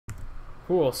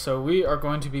Cool, so we are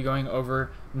going to be going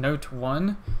over Note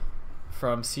 1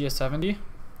 from CS70.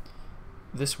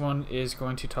 This one is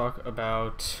going to talk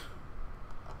about,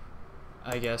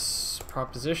 I guess,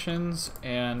 propositions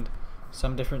and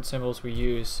some different symbols we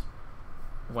use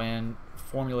when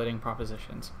formulating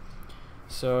propositions.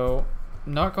 So,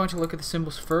 I'm not going to look at the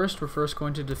symbols first. We're first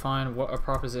going to define what a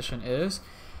proposition is,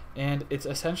 and it's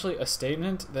essentially a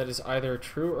statement that is either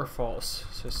true or false.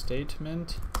 So,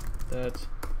 statement that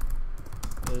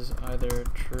is either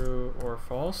true or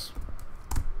false.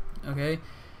 Okay,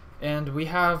 and we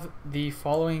have the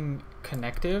following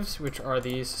connectives, which are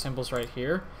these symbols right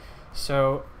here.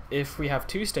 So if we have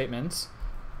two statements,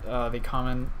 the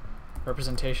common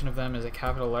representation of them is a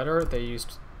capital letter. They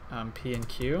used P and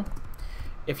Q.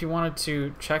 If you wanted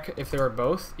to check if they are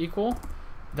both equal,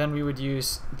 then we would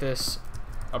use this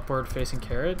upward facing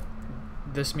caret.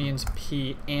 This means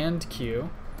P and Q.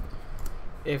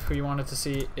 If we wanted to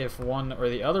see if one or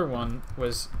the other one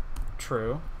was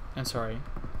true, and sorry,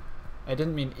 I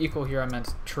didn't mean equal here, I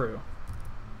meant true.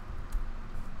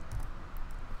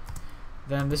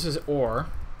 Then this is or,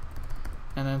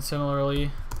 and then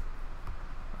similarly,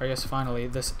 or I guess finally,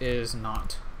 this is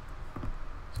not.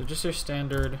 So just your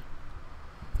standard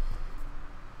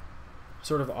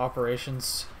sort of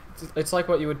operations. It's like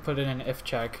what you would put in an if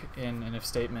check in an if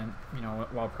statement, you know,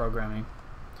 while programming.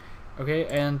 Okay,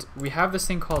 and we have this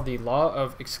thing called the law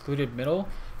of excluded middle,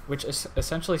 which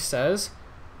essentially says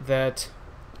that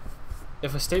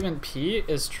if a statement P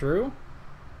is true,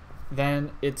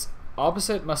 then its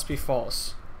opposite must be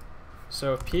false.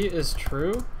 So if P is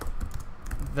true,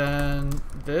 then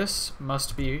this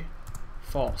must be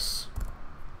false.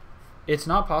 It's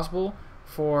not possible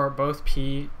for both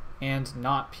P and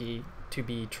not P to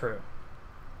be true.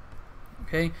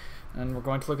 Okay, and we're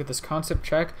going to look at this concept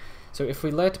check. So if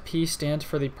we let P stand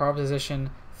for the proposition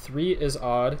 3 is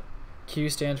odd, Q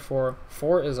stand for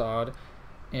 4 is odd,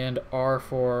 and R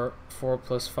for 4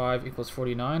 plus 5 equals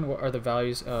 49, what are the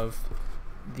values of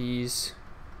these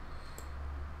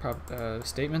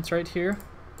statements right here?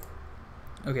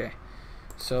 Okay,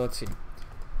 so let's see.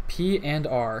 P and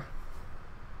R.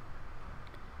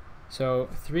 So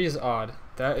 3 is odd.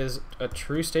 That is a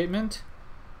true statement.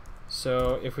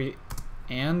 So if we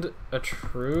and a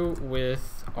true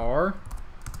with R,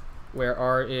 where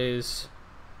R is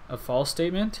a false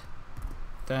statement,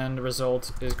 then the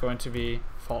result is going to be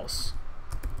false.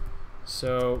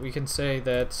 So we can say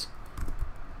that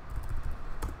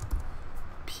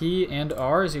P and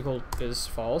R is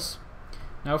false.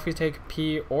 Now if we take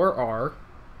P or R,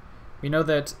 we know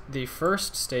that the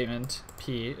first statement,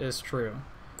 P, is true.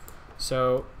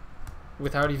 So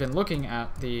without even looking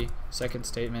at the second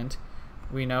statement,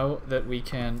 we know that we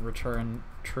can return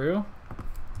true,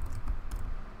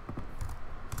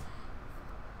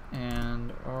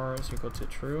 and R is equal to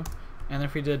true. And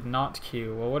if we did not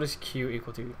Q, well, what is Q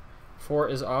equal to? 4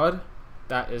 is odd.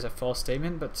 That is a false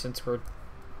statement, but since we're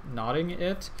noting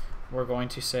it, we're going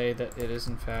to say that it is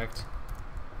in fact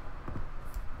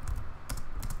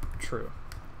true.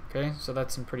 Okay, so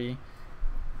that's some pretty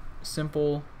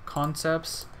simple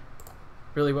concepts.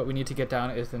 Really what we need to get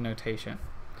down is the notation.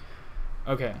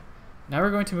 Okay, now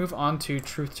we're going to move on to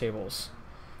truth tables,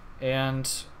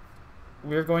 and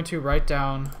we're going to write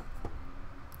down,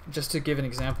 just to give an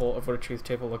example of what a truth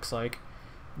table looks like,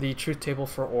 the truth table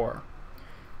for OR.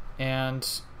 And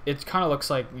it kind of looks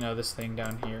like, you know, this thing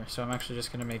down here, so I'm actually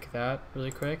just going to make that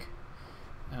really quick.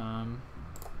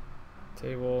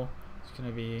 Table is going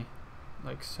to be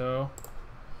like so,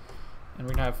 and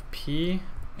we're going to have P,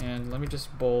 and let me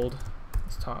just bold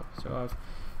this top, so I have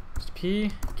P,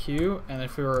 Q, and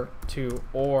if we were to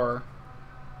OR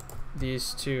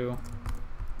these two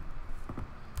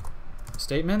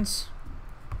statements,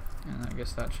 and I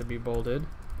guess that should be bolded,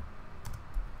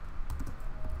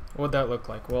 what would that look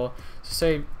like? Well, so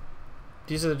say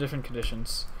these are the different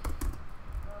conditions.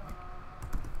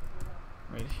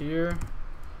 Right here,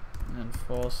 and then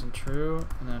false and true,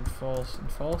 and then false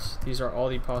and false. These are all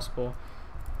the possible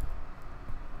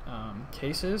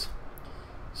cases.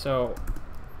 So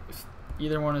if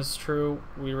either one is true,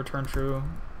 we return true.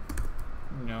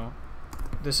 You know,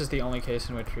 this is the only case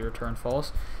in which we return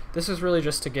false. This is really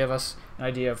just to give us an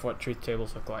idea of what truth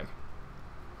tables look like.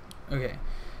 Okay,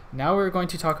 now we're going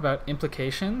to talk about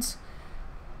implications.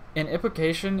 An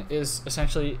implication is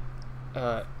essentially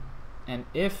an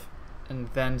if and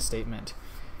then statement.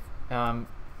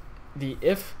 The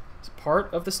if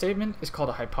part of the statement is called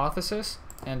a hypothesis,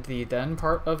 and the then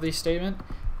part of the statement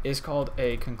is called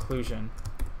a conclusion.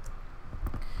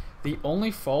 The only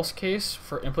false case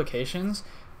for implications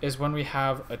is when we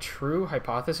have a true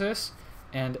hypothesis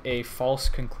and a false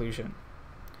conclusion.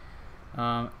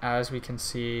 As we can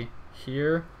see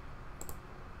here,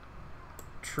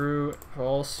 true,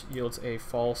 false yields a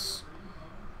false.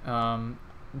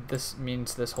 This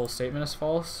means this whole statement is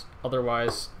false.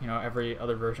 Otherwise, every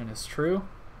other version is true.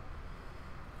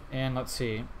 And let's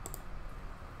see.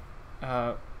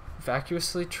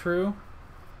 Vacuously true.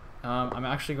 I'm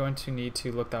actually going to need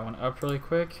to look that one up really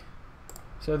quick.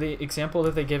 So the example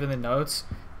that they give in the notes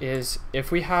is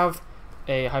if we have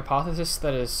a hypothesis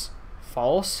that is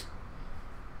false,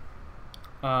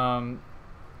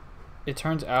 it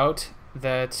turns out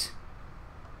that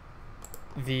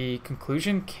the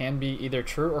conclusion can be either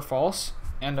true or false,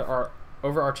 and our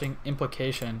overarching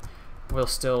implication will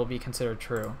still be considered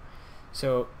true.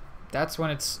 So that's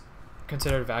when it's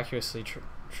considered vacuously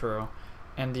true.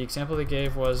 And the example they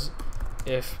gave was,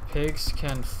 if pigs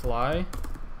can fly,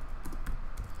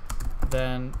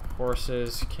 then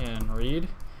horses can read.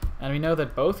 And we know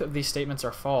that both of these statements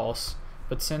are false,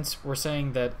 but since we're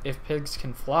saying that if pigs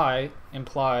can fly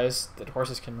implies that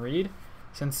horses can read,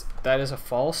 since that is a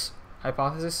false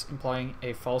hypothesis implying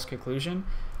a false conclusion,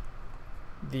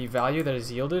 the value that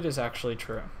is yielded is actually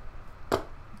true.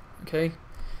 Okay.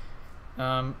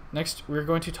 Next, we're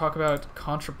going to talk about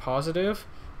contrapositive,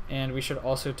 and we should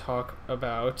also talk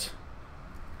about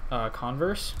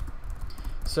converse.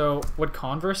 So what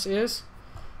converse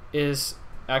is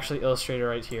actually illustrated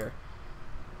right here.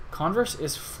 Converse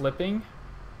is flipping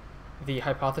the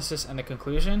hypothesis and the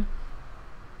conclusion.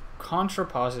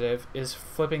 Contrapositive is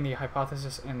flipping the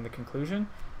hypothesis and the conclusion,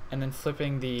 and then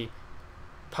flipping the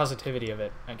positivity of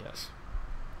it, I guess.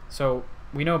 So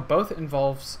we know both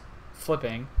involves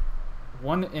flipping.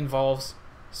 One involves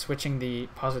switching the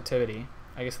positivity,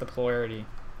 I guess the polarity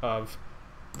of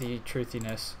the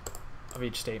truthiness of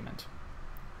each statement.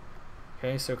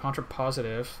 Okay, so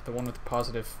contrapositive, the one with the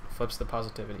positive flips the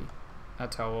positivity.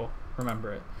 That's how we'll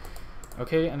remember it.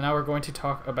 Okay, and now we're going to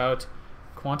talk about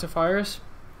quantifiers.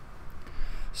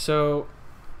 So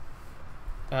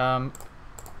the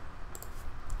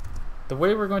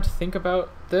way we're going to think about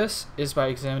this is by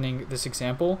examining this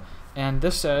example, and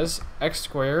this says x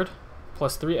squared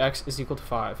plus 3x is equal to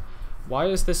 5. Why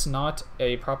is this not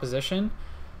a proposition?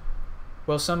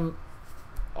 Well, some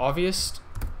obvious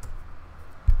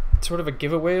sort of a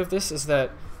giveaway of this is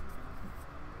that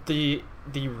the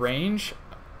range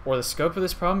or the scope of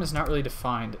this problem is not really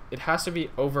defined. It has to be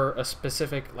over a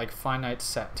specific finite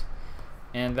set,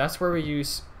 and that's where we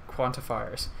use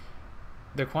quantifiers.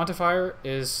 The quantifier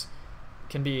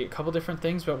can be a couple different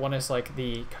things, but one is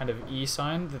the kind of e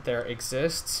sign that there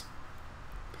exists,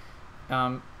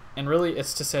 and really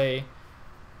it's to say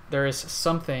there is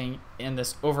something in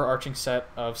this overarching set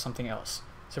of something else.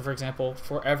 So for example,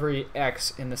 for every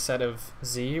x in the set of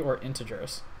z or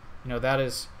integers, that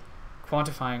is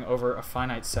quantifying over a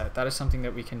finite set. That is something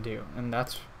that we can do, and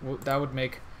that would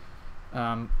make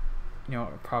a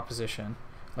proposition.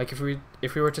 Like if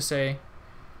we were to say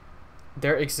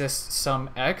there exists some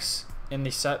x in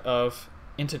the set of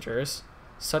integers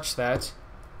such that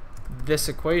this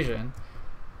equation,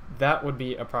 that would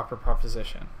be a proper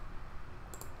proposition.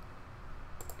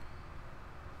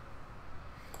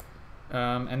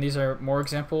 And these are more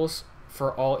examples.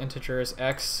 For all integers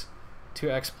x,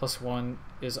 2x plus 1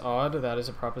 is odd. That is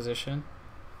a proposition.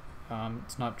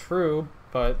 It's not true,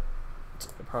 but it's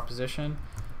a proposition.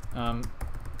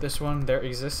 This one, there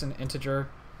exists an integer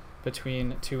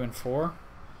between 2 and 4.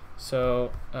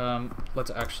 So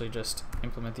let's actually just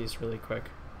implement these really quick.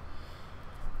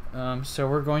 So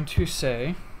we're going to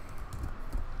say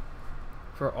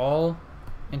for all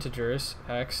integers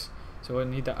x, so we'll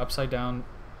need the upside down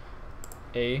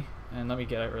a, and let me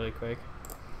get it really quick.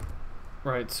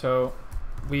 Right, so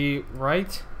we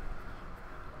write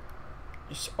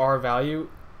our value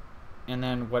and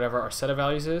then whatever our set of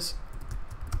values is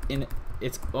in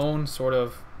its own sort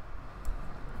of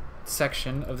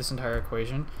section of this entire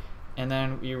equation, and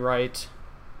then we write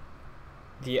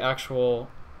the actual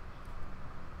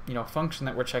function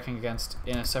that we're checking against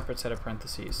in a separate set of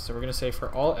parentheses. So we're going to say for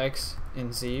all x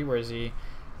in z, where z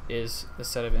is the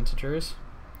set of integers,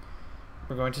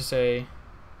 we're going to say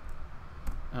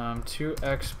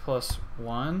 2x plus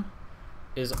 1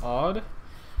 is odd.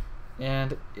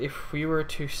 And if we were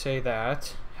to say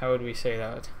that, how would we say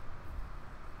that?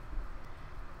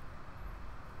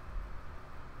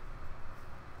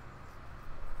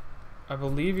 I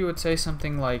believe you would say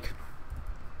something like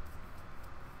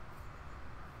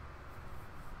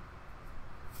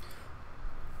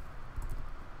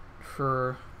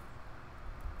for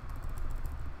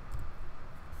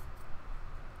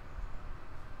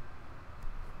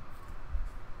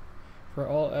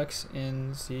all x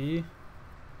in z,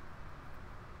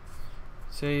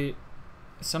 say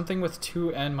something with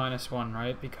 2n minus 1,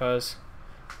 right? Because,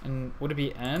 and would it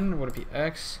be n? Would it be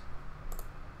x?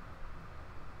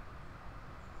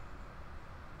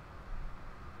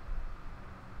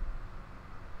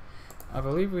 I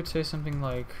believe we'd say something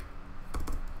like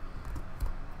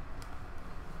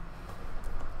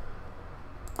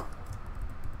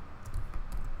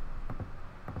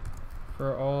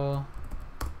for all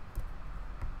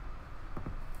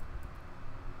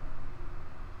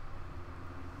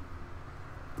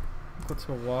equal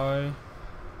to y,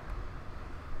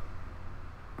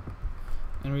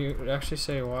 and we would actually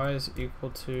say y is equal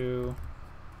to,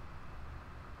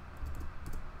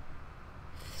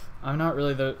 I'm not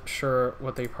really sure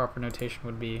what the proper notation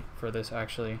would be for this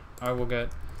actually. I will get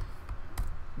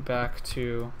back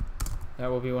to, that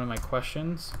will be one of my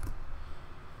questions.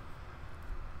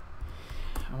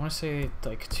 I want to say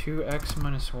like 2x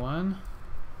minus 1.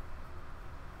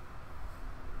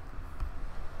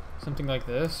 Something like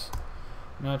this.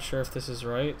 I'm not sure if this is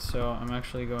right, so I'm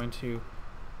actually going to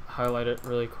highlight it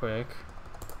really quick.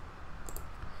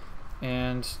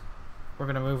 And we're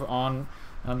going to move on.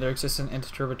 There exists an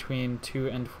integer between 2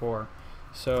 and 4.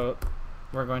 So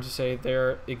we're going to say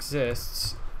there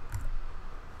exists.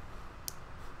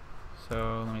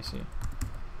 So let me see.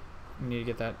 We need to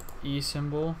get that E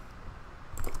symbol.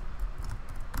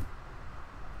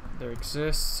 There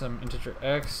exists some integer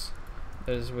x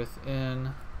that is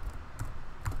within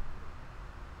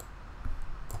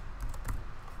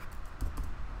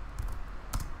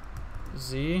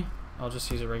z. I'll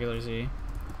just use a regular z,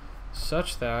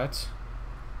 such that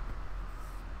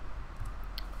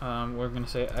we're going to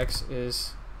say x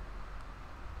is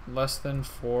less than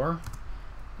 4,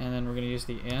 and then we're going to use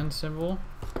the and symbol,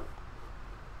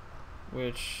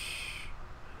 which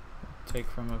we'll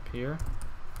take from up here,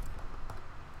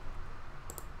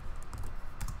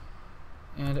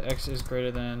 and x is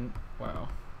greater than, wow,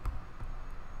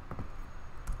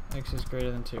 x is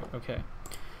greater than 2. Okay,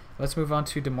 let's move on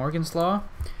to DeMorgans Law.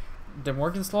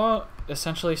 DeMorgans Law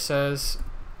essentially says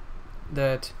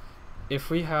that if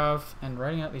we have, and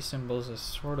writing out these symbols is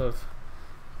sort of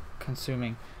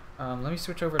consuming. Let me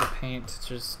switch over to Paint to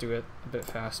just do it a bit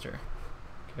faster.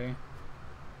 Okay.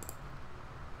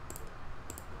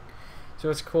 So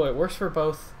it's cool. It works for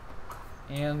both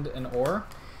and or.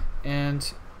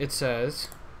 And it says,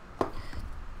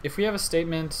 if we have a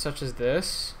statement such as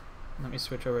this, let me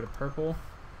switch over to purple,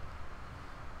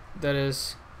 that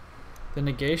is the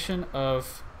negation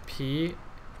of P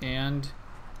and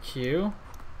Q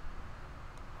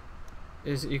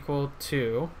is equal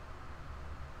to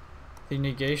the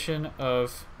negation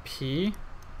of P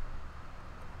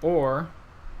or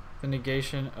the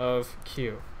negation of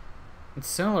Q. And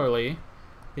similarly,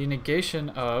 the negation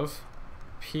of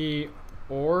P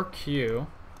or Q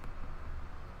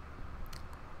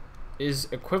is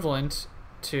equivalent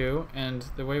to, and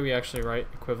the way we actually write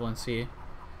equivalency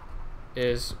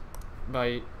is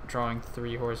by drawing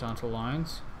 3 horizontal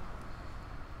lines.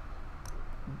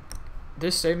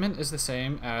 This statement is the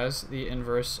same as the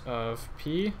inverse of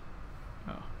P.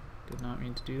 Oh, did not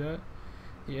mean to do that.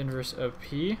 The inverse of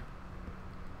P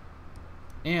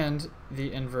and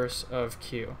the inverse of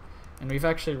Q. And we've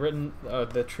actually written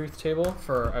the truth table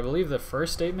for, I believe, the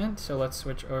first statement. So let's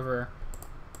switch over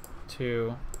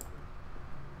to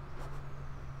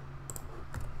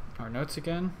our notes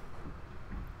again.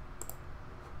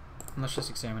 And let's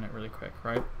just examine it really quick,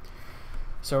 right?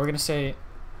 So we're going to say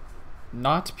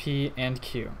not P and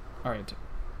Q. All right,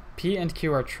 P and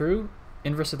Q are true.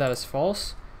 Inverse of that is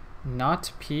false.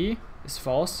 Not P is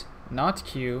false. Not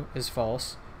Q is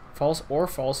false. False or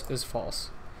false is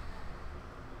false.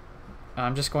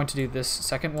 I'm just going to do this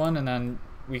second one, and then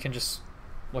we can just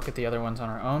look at the other ones on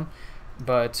our own.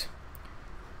 But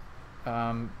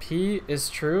P is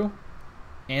true.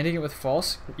 ANDing it with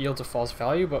false yields a false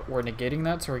value, but we're negating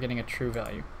that, so we're getting a true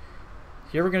value.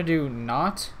 Here we're going to do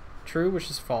not true, which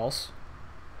is false,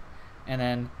 and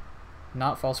then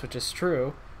not false, which is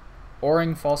true.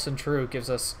 ORing false and true gives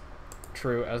us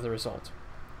true as the result.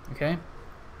 Okay?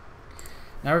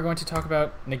 Now we're going to talk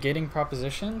about negating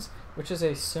propositions, which is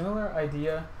a similar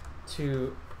idea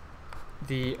to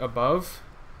the above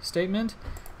statement.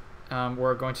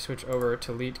 We're going to switch over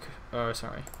to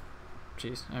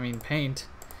Paint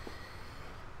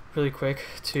really quick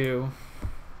to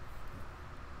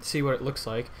see what it looks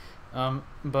like.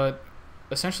 But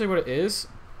essentially what it is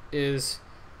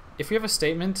if we have a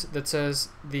statement that says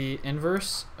the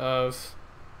inverse of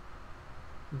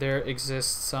there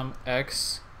exists some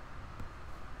x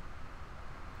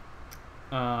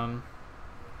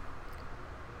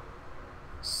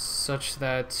such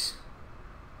that,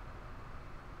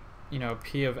 you know,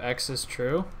 P of x is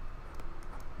true,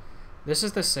 This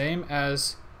is the same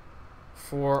as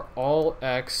for all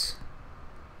x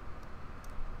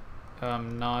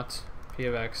not p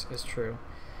of x is true.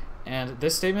 And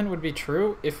this statement would be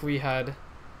true if we had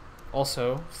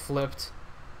also flipped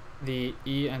the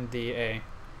e and the a.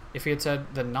 If we had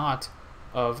said the not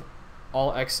of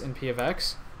all x in p of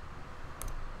x,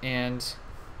 and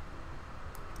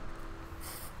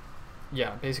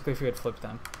yeah, basically if we had flipped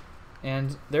them.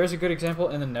 And there's a good example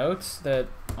in the notes that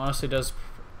honestly does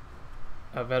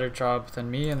a better job than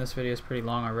me, and this video is pretty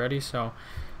long already, so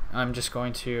I'm just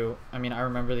going to, I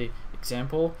remember the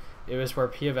example. It was where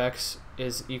p of x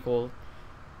is equal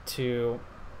to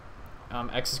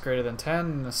x is greater than 10,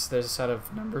 and there's a set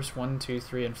of numbers 1, 2,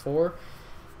 3, and 4,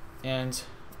 and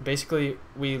basically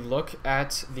we look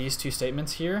at these two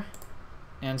statements here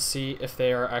and see if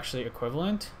they are actually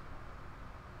equivalent,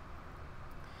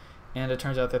 and it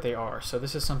turns out that they are. So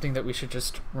this is something that we should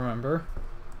just remember.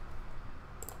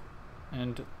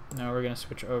 And now we're going to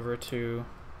switch over to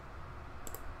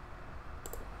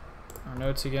our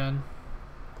notes again.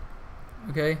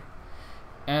 Okay,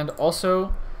 and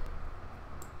also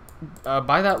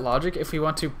by that logic, if we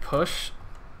want to push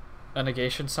a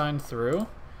negation sign through,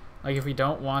 like if we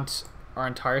don't want our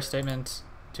entire statement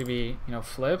to be,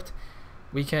 flipped,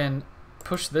 we can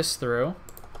push this through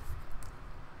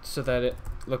so that it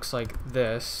looks like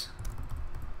this.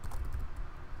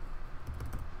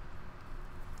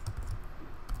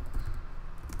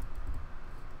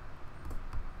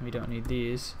 We don't need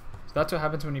these. So that's what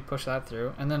happens when you push that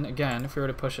through. And then again, if we were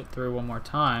to push it through one more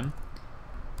time,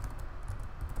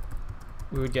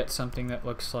 we would get something that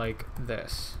looks like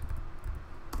this.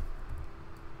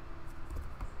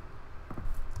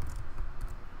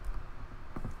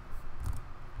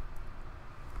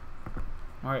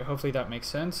 Alright, hopefully that makes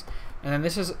sense. And then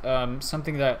this is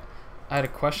something that I had a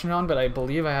question on, but I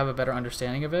believe I have a better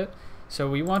understanding of it. So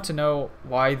we want to know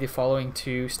why the following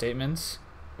two statements,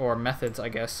 or methods I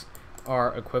guess,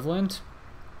 are equivalent.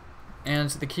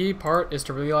 And the key part is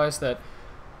to realize that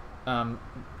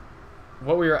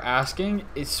what we are asking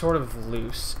is sort of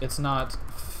loose. It's not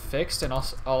fixed, and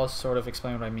I'll sort of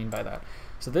explain what I mean by that.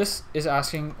 So this is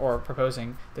asking or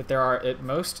proposing that there are at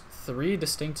most 3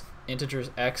 distinct integers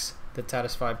x that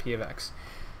satisfy p of x.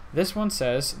 This one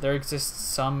says there exists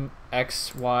some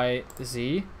x, y,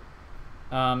 z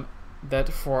that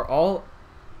for all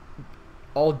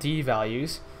d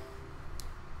values,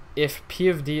 if p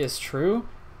of d is true,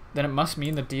 then it must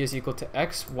mean that d is equal to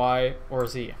x, y, or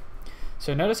z.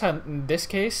 So notice how in this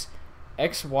case,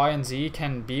 x, y, and z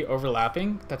can be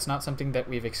overlapping. That's not something that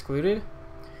we've excluded.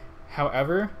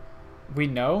 However, we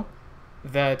know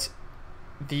that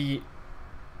the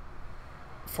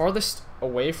farthest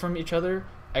away from each other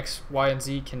x, y, and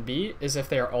z can be is if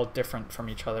they are all different from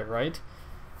each other, right?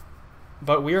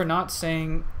 But we are not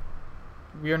saying,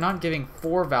 we are not giving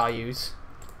 4 values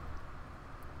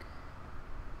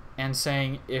and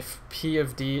saying if p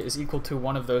of d is equal to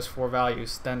one of those 4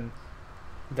 values, then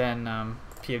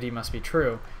p of d must be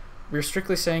true. We're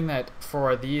strictly saying that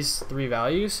for these 3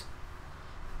 values,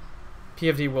 p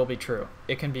of d will be true.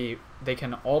 It can be, they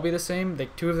can all be the same.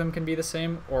 2 of them can be the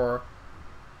same, or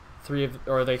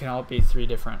they can all be 3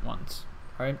 different ones,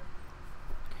 right?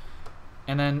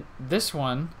 And then this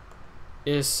one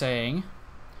is saying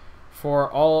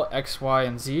for all x, y,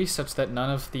 and z such that none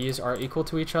of these are equal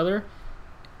to each other,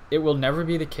 it will never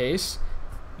be the case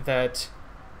that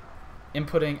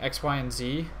inputting x, y, and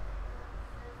z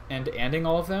and ANDing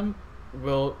all of them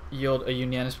will yield a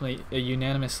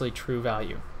unanimously true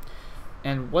value.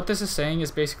 And what this is saying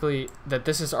is basically that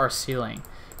this is our ceiling.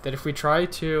 That if we try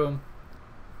to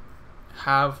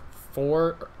have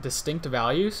 4 distinct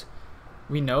values,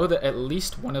 we know that at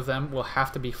least one of them will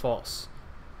have to be false.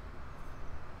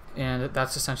 And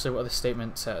that's essentially what the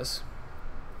statement says.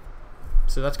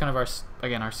 So that's kind of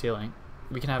our ceiling.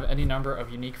 We can have any number of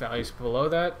unique values below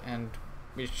that, and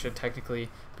we should technically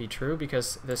be true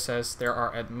because this says there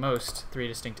are at most 3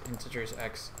 distinct integers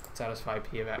x that satisfy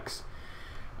p of x.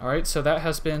 Alright, so that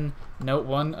has been note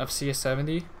 1 of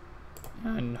CS70,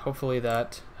 and hopefully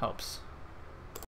that helps.